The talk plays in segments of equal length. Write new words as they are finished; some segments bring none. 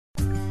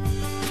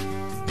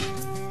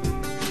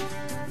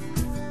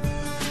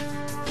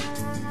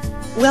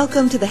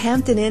Welcome to the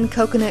Hampton Inn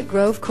Coconut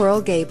Grove,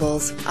 Coral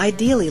Gables,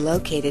 ideally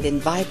located in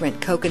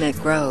vibrant Coconut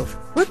Grove.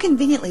 We're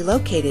conveniently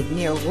located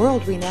near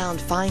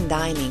world-renowned fine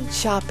dining,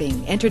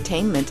 shopping,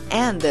 entertainment,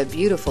 and the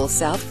beautiful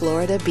South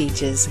Florida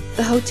beaches.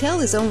 The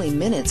hotel is only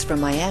minutes from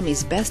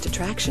Miami's best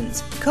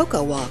attractions: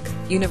 Coco Walk,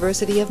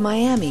 University of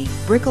Miami,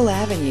 Brickell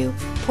Avenue,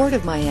 Port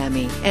of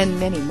Miami, and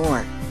many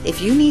more. If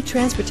you need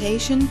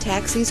transportation,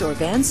 taxis, or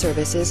van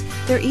services,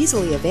 they're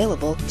easily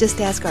available.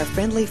 Just ask our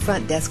friendly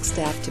front desk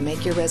staff to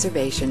make your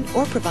reservation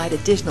or provide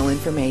additional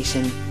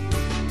information.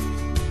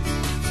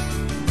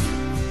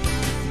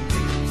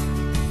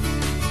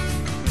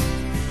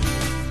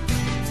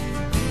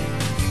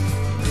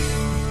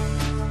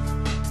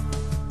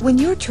 When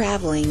you're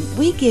traveling,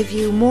 we give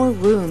you more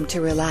room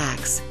to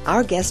relax.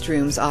 Our guest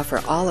rooms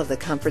offer all of the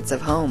comforts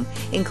of home,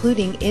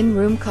 including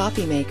in-room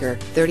coffee maker,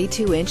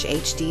 32-inch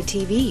HD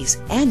TVs,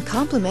 and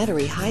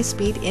complimentary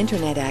high-speed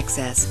internet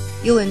access.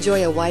 You'll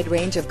enjoy a wide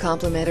range of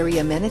complimentary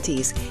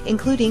amenities,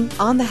 including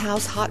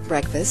on-the-house hot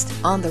breakfast,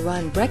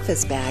 on-the-run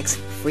breakfast bags,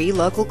 free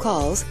local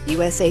calls,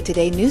 USA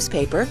Today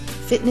newspaper,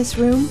 fitness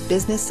room,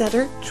 business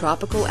center,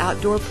 tropical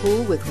outdoor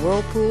pool with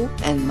whirlpool,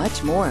 and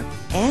much more.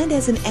 And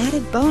as an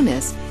added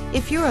bonus,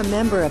 if you're a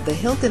member of the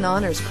Hilton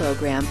Honors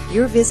Program,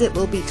 your visit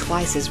will be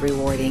twice as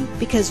rewarding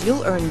because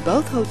you'll earn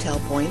both hotel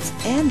points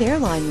and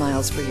airline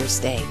miles for your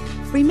stay.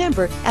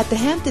 Remember, at the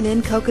Hampton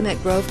Inn Coconut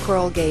Grove,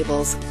 Coral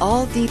Gables,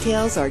 all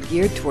details are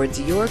geared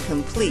towards your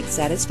complete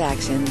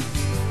satisfaction.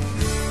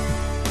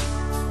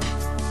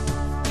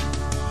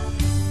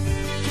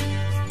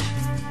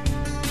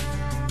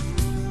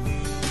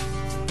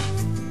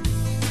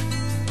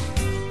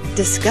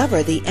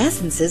 Discover the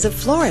essences of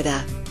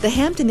Florida. The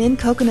Hampton Inn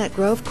Coconut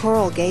Grove,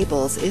 Coral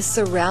Gables is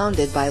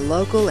surrounded by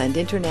local and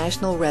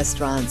international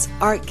restaurants,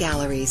 art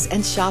galleries,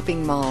 and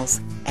shopping malls.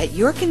 At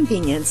your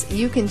convenience,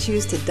 you can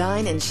choose to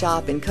dine and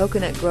shop in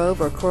Coconut Grove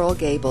or Coral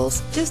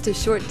Gables, just a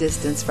short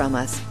distance from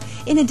us.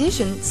 In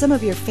addition, some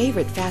of your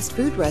favorite fast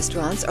food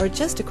restaurants are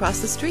just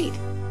across the street.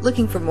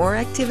 Looking for more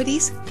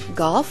activities?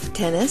 Golf,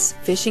 tennis,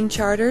 fishing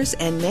charters,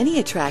 and many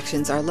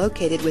attractions are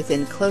located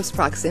within close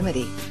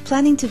proximity.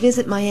 Planning to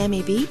visit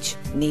Miami Beach?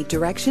 Need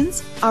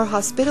directions? Our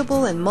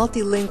hospitable and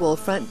multilingual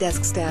front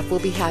desk staff will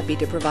be happy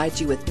to provide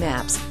you with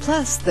maps.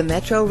 Plus, the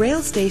MetroRail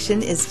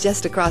station is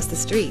just across the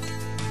street.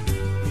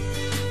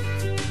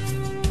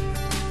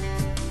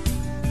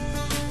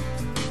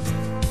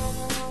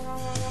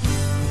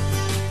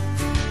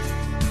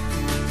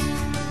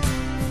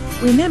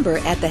 Remember,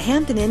 at the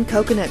Hampton Inn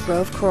Coconut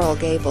Grove, Coral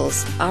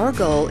Gables, our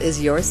goal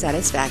is your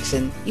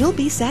satisfaction. You'll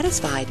be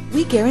satisfied.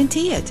 We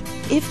guarantee it.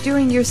 If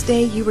during your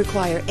stay you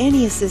require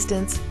any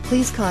assistance,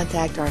 please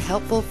contact our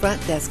helpful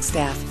front desk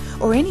staff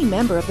or any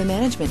member of the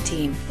management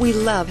team. We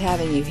love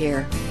having you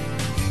here.